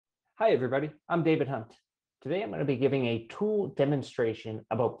Hi, everybody. I'm David Hunt. Today, I'm going to be giving a tool demonstration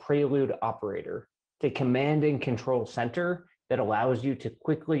about Prelude Operator, the command and control center that allows you to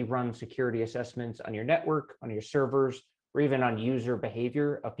quickly run security assessments on your network, on your servers, or even on user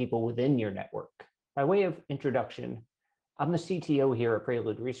behavior of people within your network. By way of introduction, I'm the CTO here at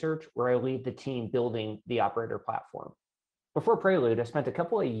Prelude Research, where I lead the team building the Operator platform. Before Prelude, I spent a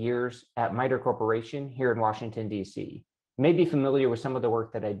couple of years at MITRE Corporation here in Washington, D.C. You may be familiar with some of the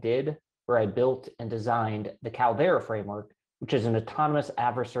work that I did, where I built and designed the Caldera framework, which is an autonomous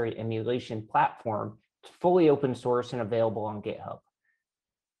adversary emulation platform. It's fully open source and available on GitHub.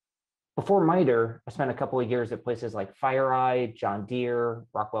 Before MITRE, I spent a couple of years at places like FireEye, John Deere,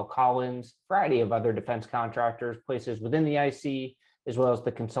 Rockwell Collins, a variety of other defense contractors, places within the IC, as well as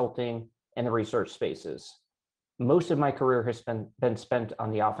the consulting and the research spaces. Most of my career has been spent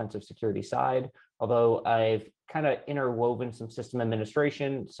on the offensive security side, although I've kind of interwoven some system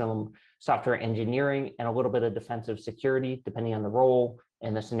administration, some software engineering, and a little bit of defensive security, depending on the role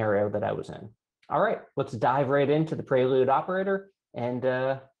and the scenario that I was in. All right, let's dive right into the Prelude Operator and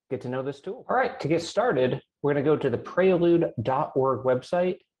get to know this tool. All right, to get started, we're going to go to the prelude.org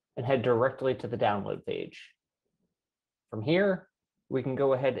website and head directly to the download page. From here, we can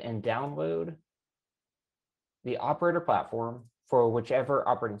go ahead and download the Operator platform for whichever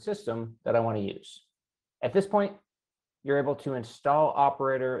operating system that I want to use. At this point, you're able to install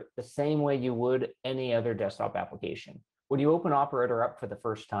Operator the same way you would any other desktop application. When you open Operator up for the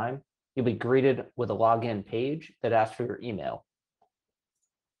first time, you'll be greeted with a login page that asks for your email.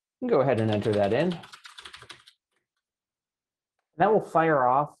 You can go ahead and enter that in. That will fire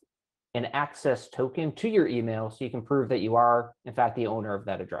off an access token to your email so you can prove that you are, in fact, the owner of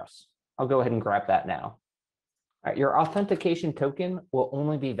that address. I'll go ahead and grab that now. All right, your authentication token will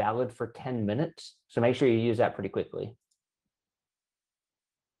only be valid for 10 minutes, so make sure you use that pretty quickly.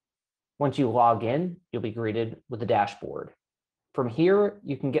 Once you log in, you'll be greeted with a dashboard. From here,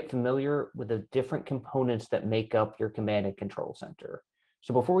 you can get familiar with the different components that make up your command and control center.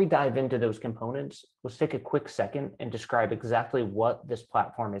 So before we dive into those components, let's take a quick second and describe exactly what this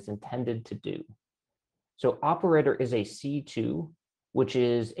platform is intended to do. So Operator is a C2, which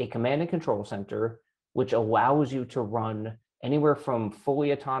is a command and control center which allows you to run anywhere from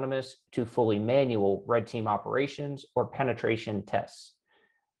fully autonomous to fully manual red team operations or penetration tests.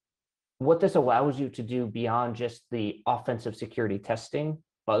 What this allows you to do beyond just the offensive security testing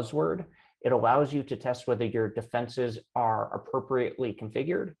buzzword, it allows you to test whether your defenses are appropriately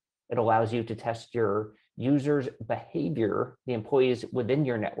configured. It allows you to test your users' behavior, the employees within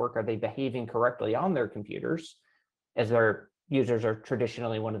your network, are they behaving correctly on their computers, as their users are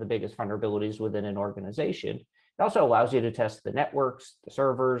traditionally one of the biggest vulnerabilities within an organization. It also allows you to test the networks, the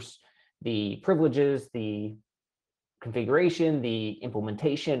servers, the privileges, the configuration, the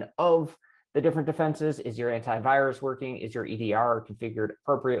implementation of the different defenses. Is your antivirus working? Is your EDR configured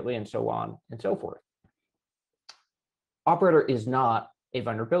appropriately? And so on and so forth. Operator is not a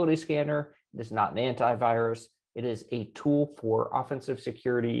vulnerability scanner. It is not an antivirus. It is a tool for offensive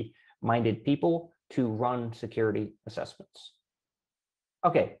security-minded people to run security assessments.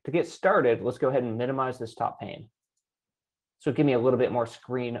 Okay, to get started, let's go ahead and minimize this top pane. So give me a little bit more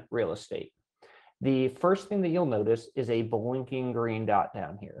screen real estate. The first thing that you'll notice is a blinking green dot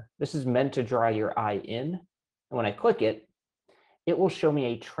down here. This is meant to draw your eye in. And when I click it, it will show me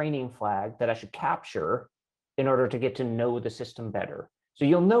a training flag that I should capture in order to get to know the system better. So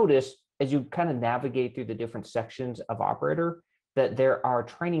you'll notice as you kind of navigate through the different sections of Operator that there are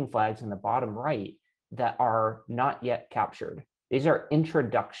training flags in the bottom right that are not yet captured. These are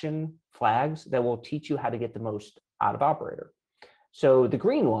introduction flags that will teach you how to get the most out of Operator. So the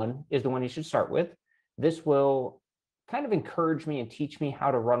green one is the one you should start with. This will kind of encourage me and teach me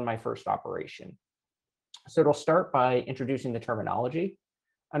how to run my first operation. So it'll start by introducing the terminology,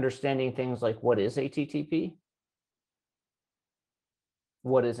 understanding things like what is a TTP,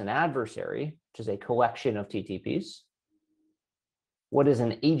 what is an adversary, which is a collection of TTPs, what is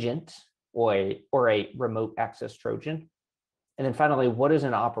an agent or a remote access Trojan, and then finally, what is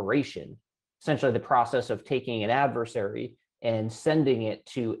an operation? Essentially the process of taking an adversary and sending it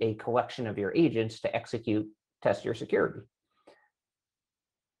to a collection of your agents to execute, test your security.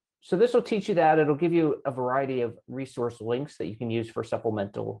 So this will teach you that. It'll give you a variety of resource links that you can use for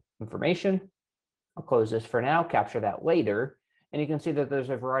supplemental information. I'll close this for now, capture that later. And you can see that there's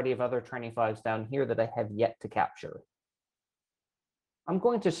a variety of other training flags down here that I have yet to capture. I'm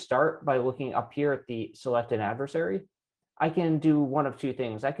going to start by looking up here at the select an adversary. I can do one of two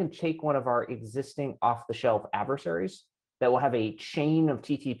things. I can take one of our existing off-the-shelf adversaries that will have a chain of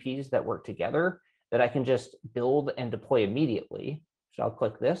TTPs that work together that I can just build and deploy immediately. So I'll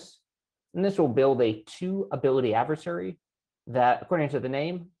click this. And this will build a 2-ability adversary that, according to the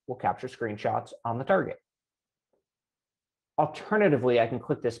name, will capture screenshots on the target. Alternatively, I can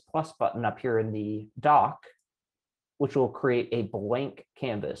click this plus button up here in the dock, which will create a blank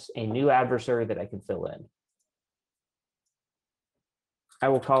canvas, a new adversary that I can fill in. I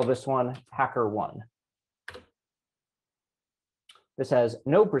will call this one Hacker1. This has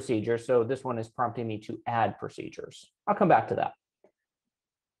no procedure, so this one is prompting me to add procedures. I'll come back to that.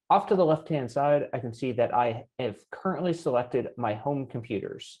 Off to the left-hand side, I can see that I have currently selected my home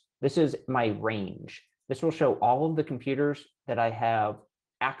computers. This is my range. This will show all of the computers that I have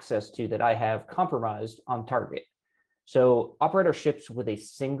access to, that I have compromised on target. So Operator ships with a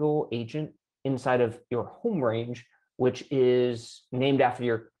single agent inside of your home range, which is named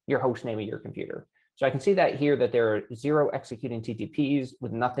after your host name of your computer. So I can see that here that there are 0 executing TTPs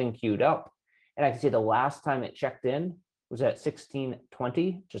with nothing queued up. And I can see the last time it checked in was at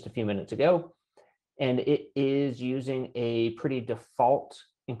 16:20, just a few minutes ago. And it is using a pretty default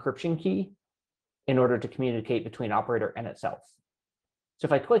encryption key in order to communicate between Operator and itself. So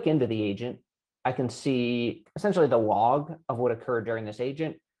if I click into the agent, I can see essentially the log of what occurred during this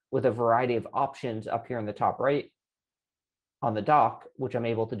agent with a variety of options up here in the top right on the dock, which I'm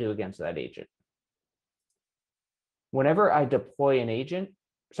able to do against that agent. Whenever I deploy an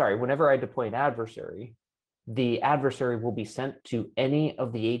adversary, the adversary will be sent to any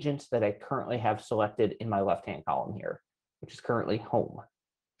of the agents that I currently have selected in my left-hand column here, which is currently home.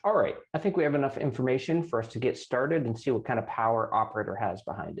 All right, I think we have enough information for us to get started and see what kind of power Operator has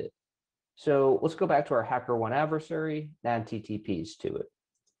behind it. So let's go back to our Hacker1 adversary, add TTPs to it.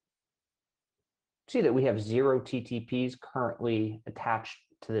 See that we have 0 TTPs currently attached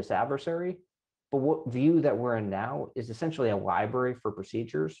to this adversary, but what view that we're in now is essentially a library for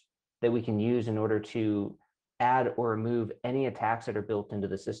procedures that we can use in order to add or remove any attacks that are built into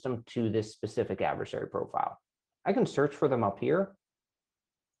the system to this specific adversary profile. I can search for them up here.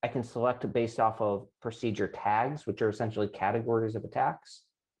 I can select based off of procedure tags, which are essentially categories of attacks.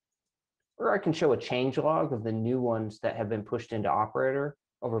 Or I can show a change log of the new ones that have been pushed into Operator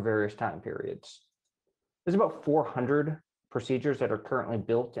over various time periods. There's about 400 procedures that are currently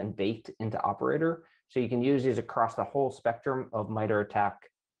built and baked into Operator, so you can use these across the whole spectrum of MITRE ATT&CK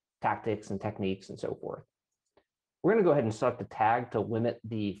tactics and techniques and so forth. We're going to go ahead and select a tag to limit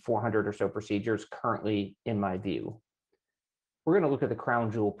the 400 or so procedures currently in my view. We're going to look at the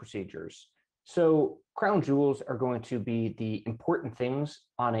crown jewel procedures. So crown jewels are going to be the important things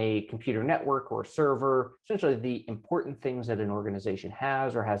on a computer network or server, essentially the important things that an organization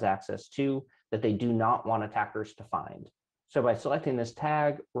has or has access to that they do not want attackers to find. So by selecting this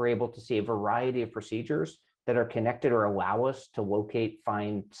tag, we're able to see a variety of procedures that are connected or allow us to locate,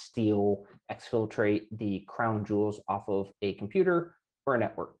 find, steal, exfiltrate the crown jewels off of a computer or a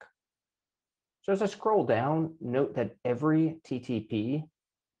network. So as I scroll down, note that every TTP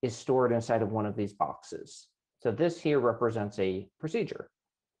is stored inside of one of these boxes. So this here represents a procedure.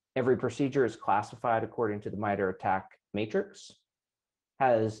 Every procedure is classified according to the MITRE ATT&CK matrix,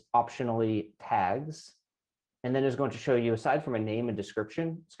 has optionally tags, and then is going to show you, aside from a name and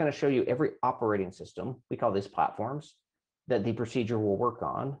description, it's going to show you every operating system, we call these platforms, that the procedure will work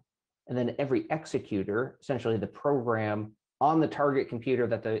on, and then every executor, essentially the program on the target computer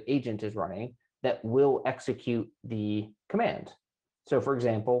that the agent is running, that will execute the command. So for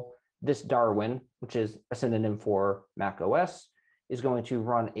example, this Darwin, which is a synonym for Mac OS, is going to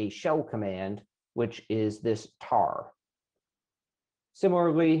run a shell command, which is this tar.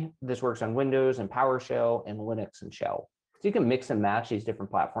 Similarly, this works on Windows and PowerShell and Linux and Shell. So you can mix and match these different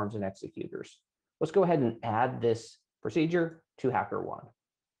platforms and executors. Let's go ahead and add this procedure to Hacker1.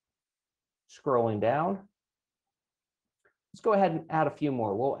 Scrolling down, let's go ahead and add a few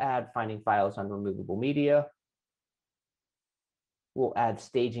more. We'll add finding files on removable media. We'll add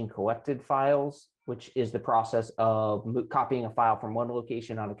staging collected files, which is the process of copying a file from one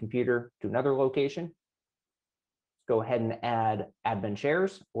location on a computer to another location. Let's go ahead and add admin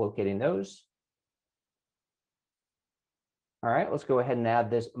shares, locating those. All right, let's go ahead and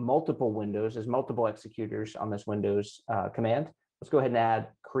add this multiple windows. There's multiple executors on this Windows command. Let's go ahead and add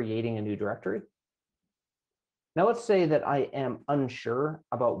creating a new directory. Now let's say that I am unsure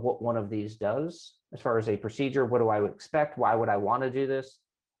about what one of these does. As far as a procedure, what do I expect? Why would I want to do this?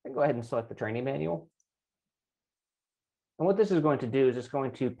 I can go ahead and select the training manual. And what this is going to do is it's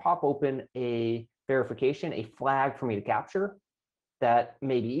going to pop open a verification, a flag for me to capture that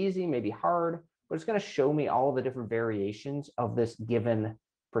may be easy, may be hard, but it's going to show me all the different variations of this given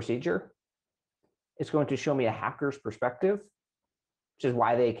procedure. It's going to show me a hacker's perspective, which is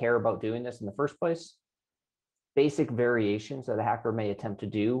why they care about doing this in the first place. Basic variations that a hacker may attempt to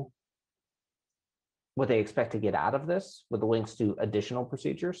do what they expect to get out of this with the links to additional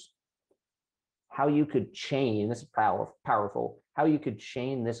procedures, how you could chain, this is powerful, how you could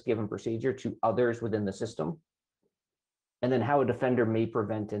chain this given procedure to others within the system, and then how a defender may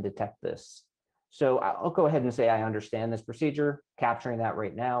prevent and detect this. So I'll go ahead and say I understand this procedure, capturing that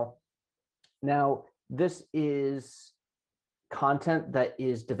right now. Now, this is content that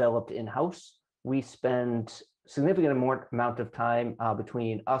is developed in-house. We spend significant amount of time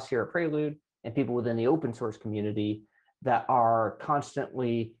between us here at Prelude and people within the open source community that are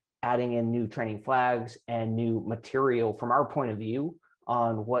constantly adding in new training flags and new material from our point of view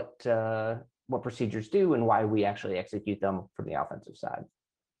on what procedures do and why we actually execute them from the offensive side.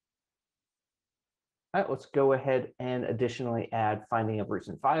 All right, let's go ahead and additionally add finding of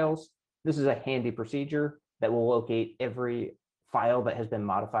recent files. This is a handy procedure that will locate every file that has been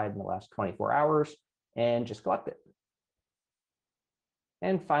modified in the last 24 hours and just collect it.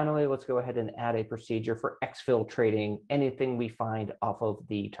 And finally, let's go ahead and add a procedure for exfiltrating anything we find off of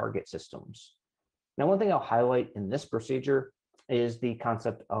the target systems. Now, one thing I'll highlight in this procedure is the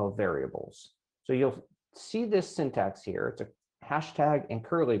concept of variables. So you'll see this syntax here. It's a hashtag and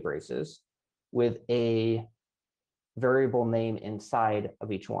curly braces with a variable name inside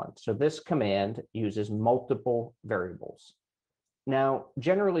of each one. So this command uses multiple variables. Now,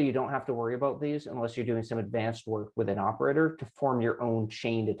 generally, you don't have to worry about these unless you're doing some advanced work with an operator to form your own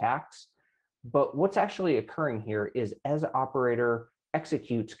chained attacks. But what's actually occurring here is as the operator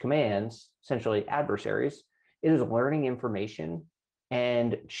executes commands, essentially adversaries, it is learning information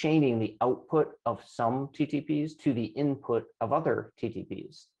and chaining the output of some TTPs to the input of other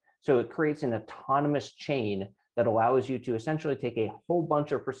TTPs. So it creates an autonomous chain that allows you to essentially take a whole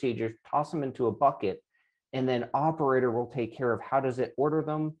bunch of procedures, toss them into a bucket, and then operator will take care of how does it order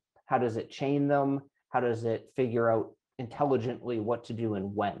them, how does it chain them, how does it figure out intelligently what to do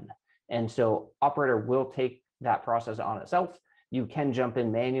and when. And so operator will take that process on itself. You can jump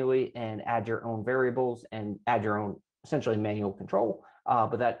in manually and add your own variables and add your own essentially manual control,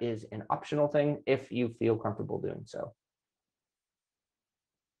 but that is an optional thing if you feel comfortable doing so.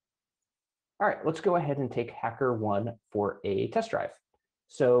 All right, let's go ahead and take HackerOne for a test drive.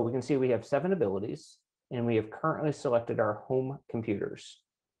 So we can see we have 7 abilities, and we have currently selected our home computers.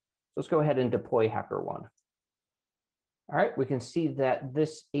 So let's go ahead and deploy HackerOne. All right, we can see that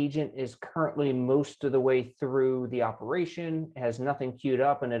this agent is currently most of the way through the operation, has nothing queued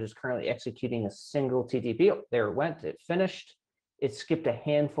up, and it is currently executing a single TTP. Oh, there it went, it finished. It skipped a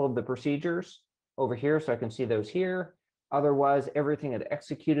handful of the procedures over here, so I can see those here. Otherwise, everything it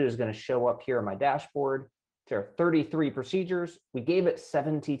executed is going to show up here on my dashboard. There are 33 procedures. We gave it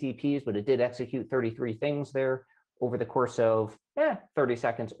 7 TTPs, but it did execute 33 things there over the course of 30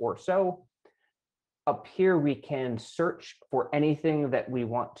 seconds or so. Up here, we can search for anything that we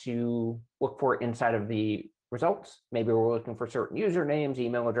want to look for inside of the results. Maybe we're looking for certain usernames,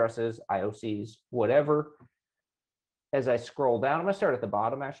 email addresses, IOCs, whatever. As I scroll down, I'm going to start at the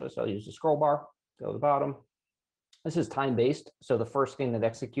bottom, actually, so I'll use the scroll bar, go to the bottom. This is time-based, so the first thing that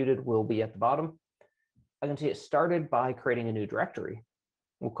executed will be at the bottom. I can see it started by creating a new directory.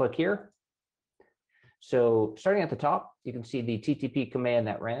 We'll click here. So starting at the top, you can see the TTP command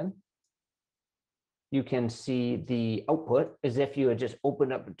that ran. You can see the output as if you had just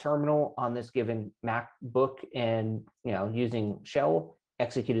opened up a terminal on this given MacBook and using shell,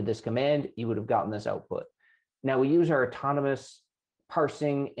 executed this command, you would have gotten this output. Now we use our autonomous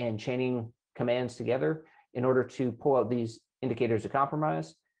parsing and chaining commands together in order to pull out these indicators of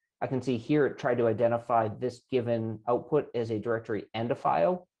compromise. I can see here it tried to identify this given output as a directory and a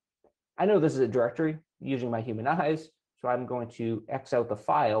file. I know this is a directory using my human eyes, so I'm going to X out the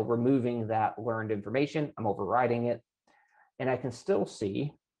file, removing that learned information. I'm overriding it. And I can still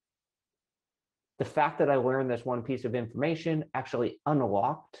see the fact that I learned this one piece of information actually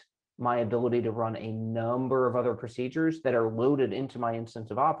unlocked my ability to run a number of other procedures that are loaded into my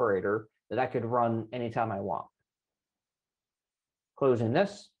instance of operator that I could run anytime I want. Closing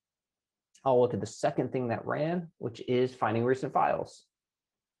this, I'll look at the second thing that ran, which is finding recent files.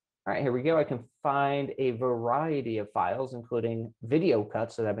 All right, here we go. I can find a variety of files, including video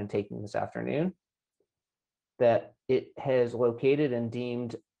cuts that I've been taking this afternoon, that it has located and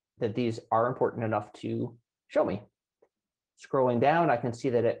deemed that these are important enough to show me. Scrolling down, I can see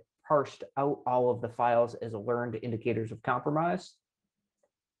that it parsed out all of the files as learned indicators of compromise,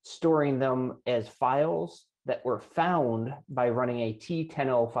 storing them as files that were found by running a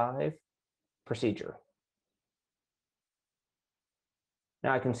T10L5 procedure.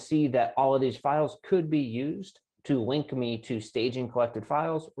 Now I can see that all of these files could be used to link me to staging collected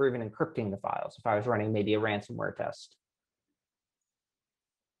files or even encrypting the files if I was running maybe a ransomware test.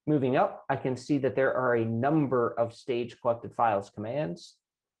 Moving up, I can see that there are a number of stage collected files commands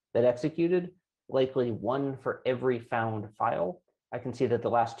that executed, likely one for every found file. I can see that the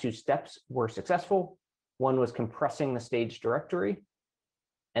last two steps were successful. One was compressing the stage directory,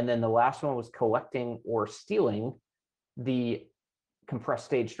 and then the last one was collecting or stealing the compressed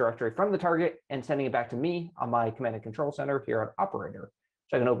stage directory from the target and sending it back to me on my command and control center here at Operator.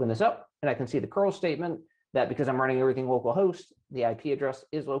 So I can open this up and I can see the curl statement that because I'm running everything localhost, the IP address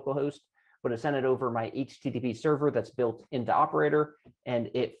is localhost, but it sent it over my HTTP server that's built into Operator,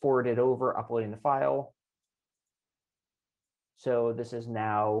 and it forwarded over, uploading the file. So this is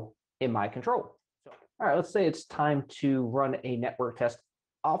now in my control. So, all right, let's say it's time to run a network test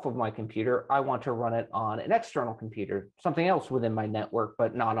off of my computer. I want to run it on an external computer, something else within my network,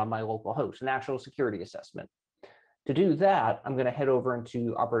 but not on my local host, an actual security assessment. To do that, I'm going to head over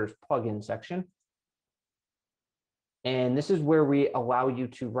into Operator's plugin section. And this is where we allow you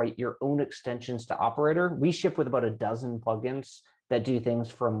to write your own extensions to Operator. We ship with about a dozen plugins that do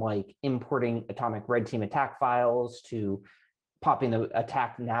things from like importing atomic red team attack files to popping the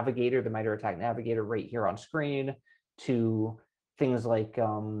attack navigator, the MITRE attack navigator right here on screen, to things like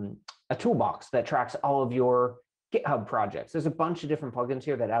a toolbox that tracks all of your GitHub projects. There's a bunch of different plugins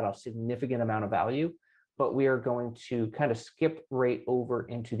here that add a significant amount of value, but we are going to kind of skip right over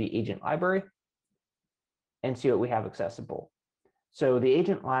into the agent library and see what we have accessible. So the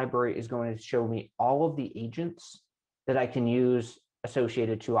agent library is going to show me all of the agents that I can use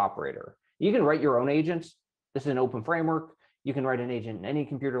associated to Operator. You can write your own agents. This is an open framework. You can write an agent in any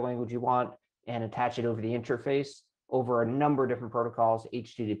computer language you want and attach it over the interface over a number of different protocols: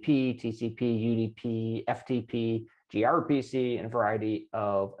 HTTP, TCP, UDP, FTP, gRPC, and a variety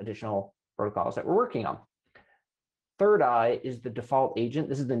of additional protocols that we're working on. Third Eye is the default agent.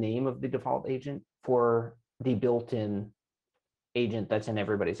 This is the name of the default agent for the built-in agent that's in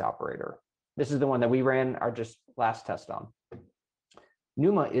everybody's Operator. This is the one that we ran our just last test on.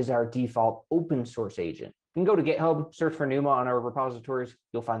 Numa is our default open source agent. You can go to GitHub, search for Numa on our repositories.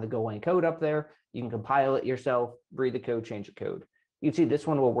 You'll find the Golang code up there. You can compile it yourself, read the code, change the code. You can see this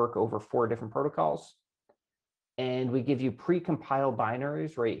one will work over 4 different protocols. And we give you pre-compiled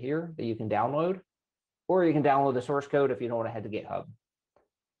binaries right here that you can download, or you can download the source code if you don't want to head to GitHub.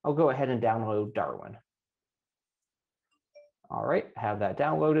 I'll go ahead and download Darwin. All right, have that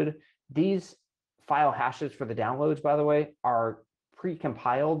downloaded. These file hashes for the downloads, by the way, are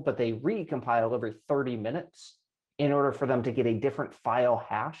pre-compiled, but they recompile every 30 minutes in order for them to get a different file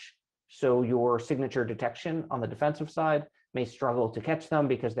hash. So your signature detection on the defensive side may struggle to catch them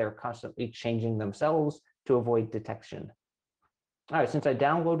because they're constantly changing themselves to avoid detection. All right, since I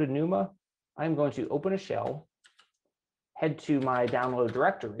downloaded Numa, I'm going to open a shell, head to my download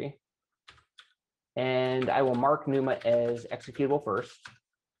directory, and I will mark Numa as executable first,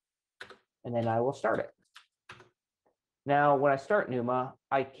 and then I will start it. Now, when I start Numa,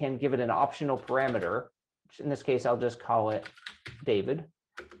 I can give it an optional parameter, which in this case, I'll just call it David,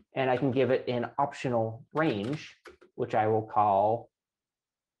 and I can give it an optional range, which I will call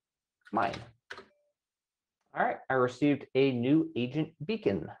mine. All right, I received a new agent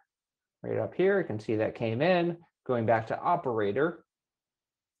beacon. Right up here, you can see that came in. Going back to Operator,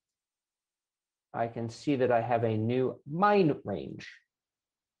 I can see that I have a new mine range.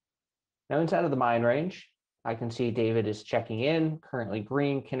 Now inside of the mine range, I can see David is checking in, currently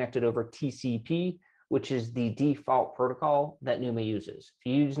green, connected over TCP, which is the default protocol that Numa uses.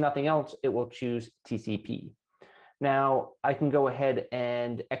 If you use nothing else, it will choose TCP. Now I can go ahead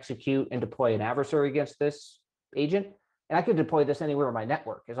and execute and deploy an adversary against this agent. And I could deploy this anywhere on my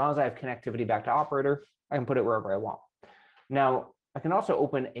network. As long as I have connectivity back to Operator, I can put it wherever I want. Now, I can also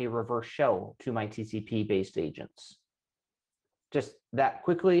open a reverse shell to my TCP-based agents. Just that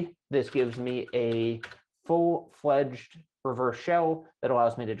quickly, this gives me a full-fledged reverse shell that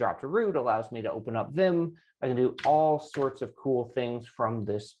allows me to drop to root, allows me to open up Vim. I can do all sorts of cool things from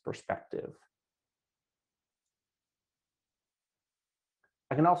this perspective.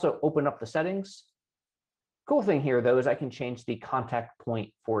 I can also open up the settings. Cool thing here, though, is I can change the contact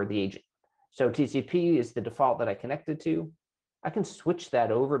point for the agent. So TCP is the default that I connected to. I can switch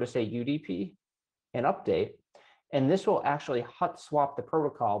that over to say UDP and update, and this will actually hot swap the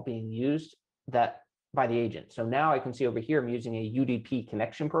protocol being used by the agent. So now I can see over here, I'm using a UDP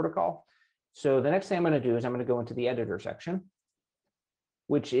connection protocol. So the next thing I'm going to do is I'm going to go into the editor section,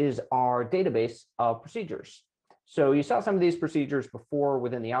 which is our database of procedures. So you saw some of these procedures before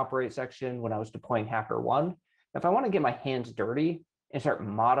within the operate section when I was deploying HackerOne. If I want to get my hands dirty and start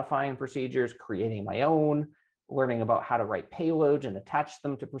modifying procedures, creating my own, learning about how to write payloads and attach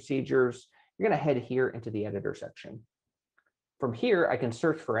them to procedures, you're going to head here into the editor section. From here, I can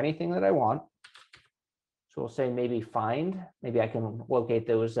search for anything that I want. So we'll say maybe find. Maybe I can locate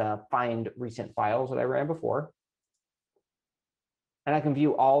those find recent files that I ran before. And I can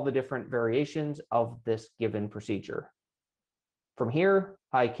view all the different variations of this given procedure. From here,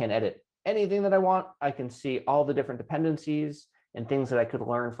 I can edit anything that I want. I can see all the different dependencies and things that I could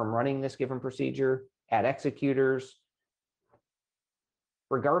learn from running this given procedure, add executors.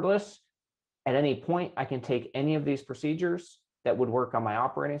 Regardless, at any point, I can take any of these procedures that would work on my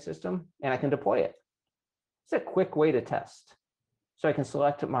operating system and I can deploy it. It's a quick way to test. So I can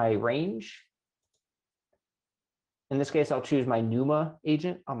select my range. In this case, I'll choose my NUMA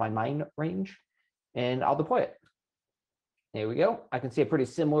agent on my mine range and I'll deploy it. There we go. I can see a pretty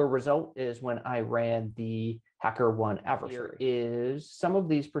similar result is when I ran the HackerOne Adversary. Is some of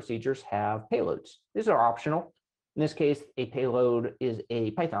these procedures have payloads. These are optional. In this case, a payload is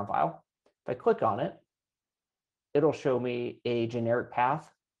a Python file. If I click on it, it'll show me a generic path.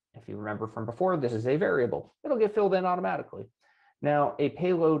 If you remember from before, this is a variable. It'll get filled in automatically. Now, a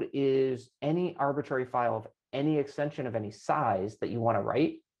payload is any arbitrary file of any extension of any size that you want to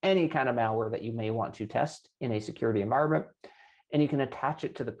write, any kind of malware that you may want to test in a security environment, and you can attach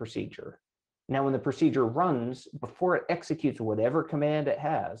it to the procedure. Now, when the procedure runs, before it executes whatever command it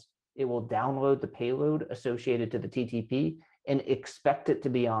has, it will download the payload associated to the TTP and expect it to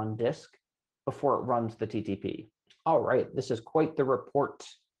be on disk before it runs the TTP. All right, this is quite the report.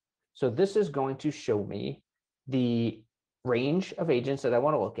 So this is going to show me the range of agents that I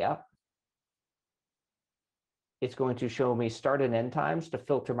want to look at. It's going to show me start and end times to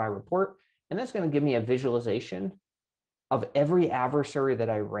filter my report. And that's going to give me a visualization of every adversary that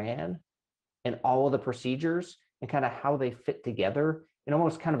I ran and all of the procedures and kind of how they fit together in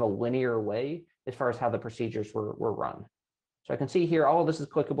almost kind of a linear way as far as how the procedures were run. So I can see here, all of this is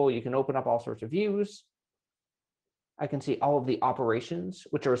clickable. You can open up all sorts of views. I can see all of the operations,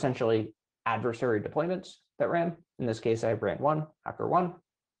 which are essentially adversary deployments that ran. In this case, I ran one, HackerOne.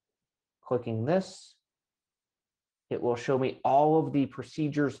 Clicking this, it will show me all of the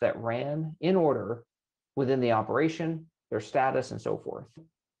procedures that ran in order within the operation, their status, and so forth.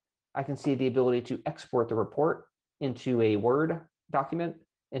 I can see the ability to export the report into a Word document,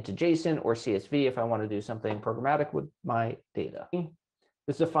 into JSON or CSV if I want to do something programmatic with my data.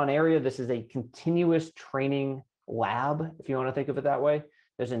 This is a fun area. This is a continuous training lab, if you want to think of it that way.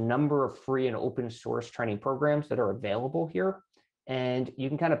 There's a number of free and open source training programs that are available here. And you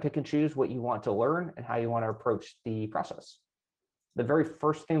can kind of pick and choose what you want to learn and how you want to approach the process. The very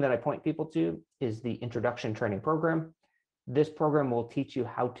first thing that I point people to is the introduction training program. This program will teach you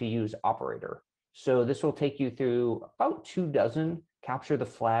how to use Operator. So this will take you through about 24 capture the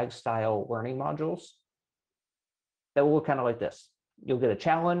flag style learning modules that will look kind of like this. You'll get a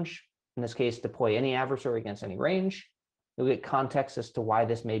challenge, in this case, deploy any adversary against any range. You'll get context as to why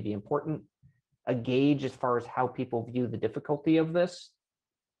this may be important, a gauge as far as how people view the difficulty of this,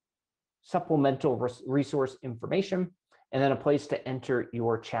 supplemental resource information, and then a place to enter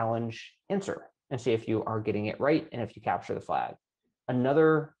your challenge answer and see if you are getting it right and if you capture the flag.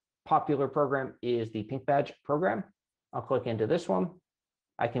 Another popular program is the Pink Badge program. I'll click into this one.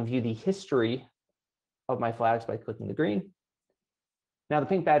 I can view the history of my flags by clicking the green. Now, the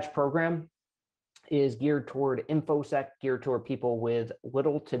Pink Badge program is geared toward InfoSec, geared toward people with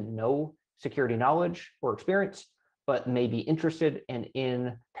little to no security knowledge or experience, but may be interested and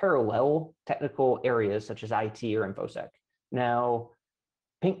in parallel technical areas such as IT or InfoSec. Now,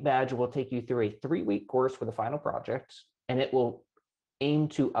 Pink Badge will take you through a 3-week course for the final project, and it will aim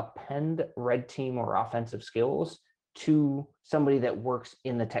to append red team or offensive skills to somebody that works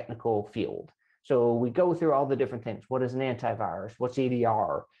in the technical field. So we go through all the different things. What is an antivirus? What's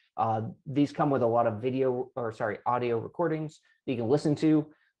EDR? These come with a lot of audio recordings that you can listen to.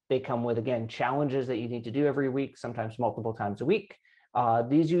 They come with, again, challenges that you need to do every week, sometimes multiple times a week.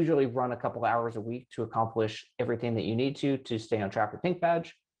 These usually run a couple hours a week to accomplish everything that you need to stay on track with Pink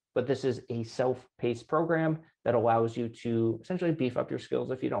Badge. But this is a self-paced program that allows you to essentially beef up your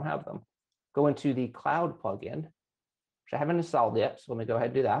skills if you don't have them. Go into the cloud plugin, which I haven't installed yet, so let me go ahead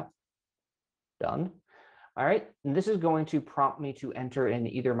and do that. Done. All right, and this is going to prompt me to enter in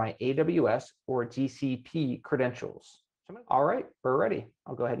either my AWS or GCP credentials. All right, we're ready.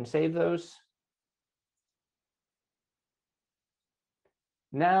 I'll go ahead and save those.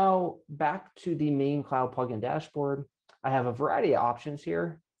 Now back to the main cloud plugin dashboard. I have a variety of options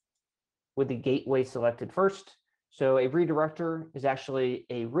here with the gateway selected first. So a redirector is actually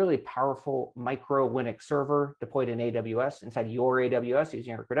a really powerful micro Linux server deployed in AWS inside your AWS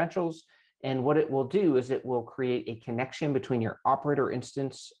using your credentials. And what it will do is it will create a connection between your operator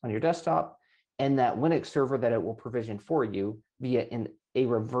instance on your desktop and that Linux server that it will provision for you via a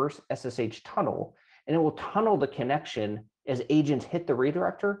reverse SSH tunnel, and it will tunnel the connection as agents hit the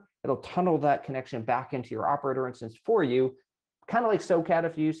redirector. It'll tunnel that connection back into your operator instance for you, kind of like SOCAT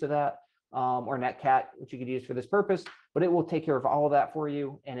if you're used to that, or NetCat, which you could use for this purpose, but it will take care of all of that for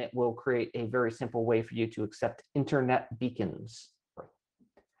you, and it will create a very simple way for you to accept internet beacons.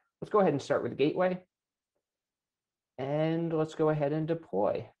 Let's go ahead and start with the gateway, and let's go ahead and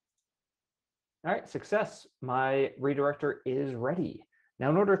deploy. All right, success. My redirector is ready.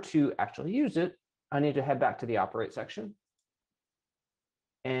 Now, in order to actually use it, I need to head back to the operate section.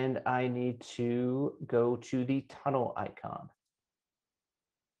 And I need to go to the tunnel icon.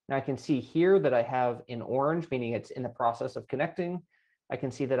 Now I can see here that I have in orange, meaning it's in the process of connecting. I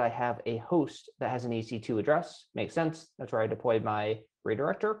can see that I have a host that has an EC2 address. Makes sense. That's where I deployed my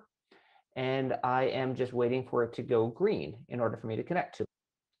redirector. And I am just waiting for it to go green in order for me to connect to it.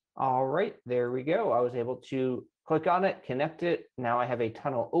 All right, there we go. I was able to click on it, connect it. Now I have a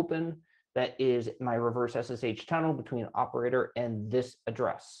tunnel open. That is my reverse SSH tunnel between operator and this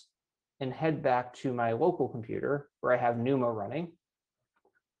address. And head back to my local computer where I have NUMA running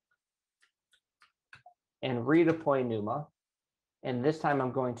and redeploy NUMA. And this time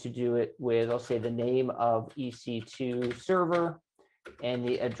I'm going to do it with, I'll say the name of EC2 server, and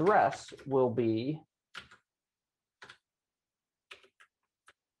the address will be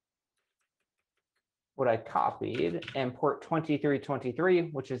what I copied, and port 2323,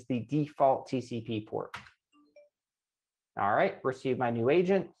 which is the default TCP port. All right, receive my new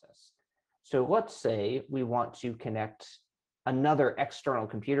agent. So let's say we want to connect another external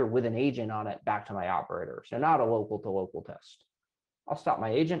computer with an agent on it back to my operator. So not a local to local test. I'll stop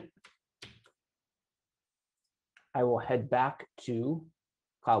my agent. I will head back to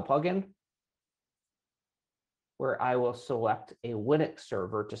Cloud Plugin, where I will select a Linux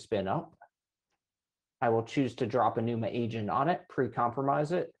server to spin up. I will choose to drop a NUMA agent on it,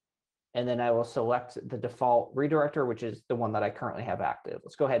 pre-compromise it, and then I will select the default redirector, which is the one that I currently have active.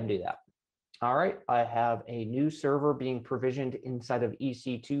 Let's go ahead and do that. All right, I have a new server being provisioned inside of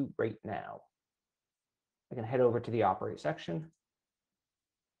EC2 right now. I can head over to the operate section.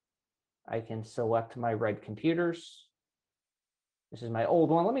 I can select my red computers. This is my old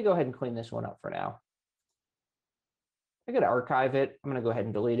one. Let me go ahead and clean this one up for now. I could archive it. I'm going to go ahead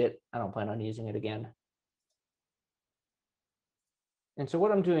and delete it. I don't plan on using it again. And so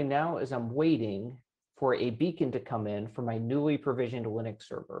what I'm doing now is I'm waiting for a beacon to come in for my newly provisioned Linux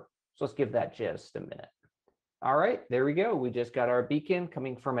server. So let's give that just a minute. All right, there we go. We just got our beacon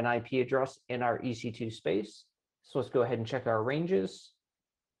coming from an IP address in our EC2 space. So let's go ahead and check our ranges.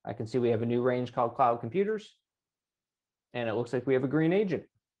 I can see we have a new range called Cloud Computers. And it looks like we have a green agent.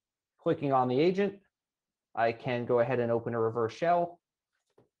 Clicking on the agent, I can go ahead and open a reverse shell.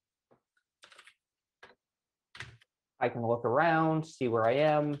 I can look around, see where I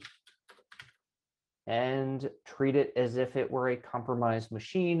am, and treat it as if it were a compromised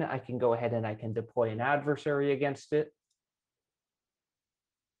machine. I can go ahead and I can deploy an adversary against it.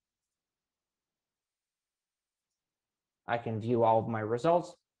 I can view all of my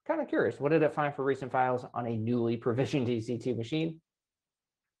results. Kind of curious, what did it find for recent files on a newly provisioned EC2 machine?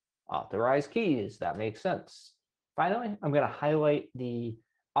 Authorized keys, that makes sense. Finally, I'm going to highlight the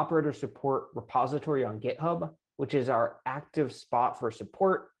operator support repository on GitHub, which is our active spot for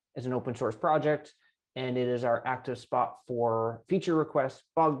support as an open source project. And it is our active spot for feature requests,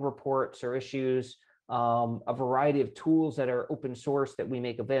 bug reports or issues, a variety of tools that are open source that we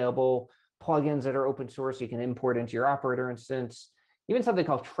make available, plugins that are open source you can import into your operator instance, even something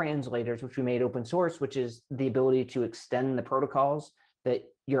called translators, which we made open source, which is the ability to extend the protocols that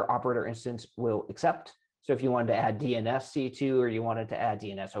your operator instance will accept. So if you wanted to add DNS C2 or you wanted to add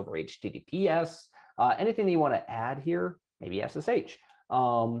DNS over HTTPS, anything that you want to add here, maybe SSH,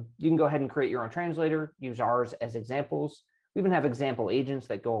 you can go ahead and create your own translator, use ours as examples. We even have example agents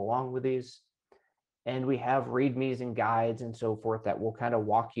that go along with these. And we have READMEs and guides and so forth that will kind of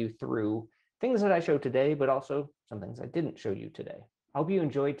walk you through things that I showed today, but also some things I didn't show you today. I hope you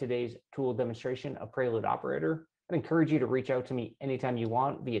enjoyed today's tool demonstration of Prelude Operator. I'd encourage you to reach out to me anytime you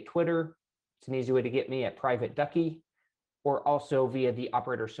want via Twitter. It's an easy way to get me at Private Ducky, or also via the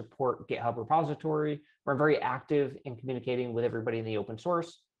operator support GitHub repository. We're very active in communicating with everybody in the open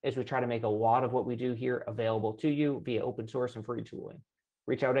source as we try to make a lot of what we do here available to you via open source and free tooling.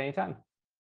 Reach out anytime.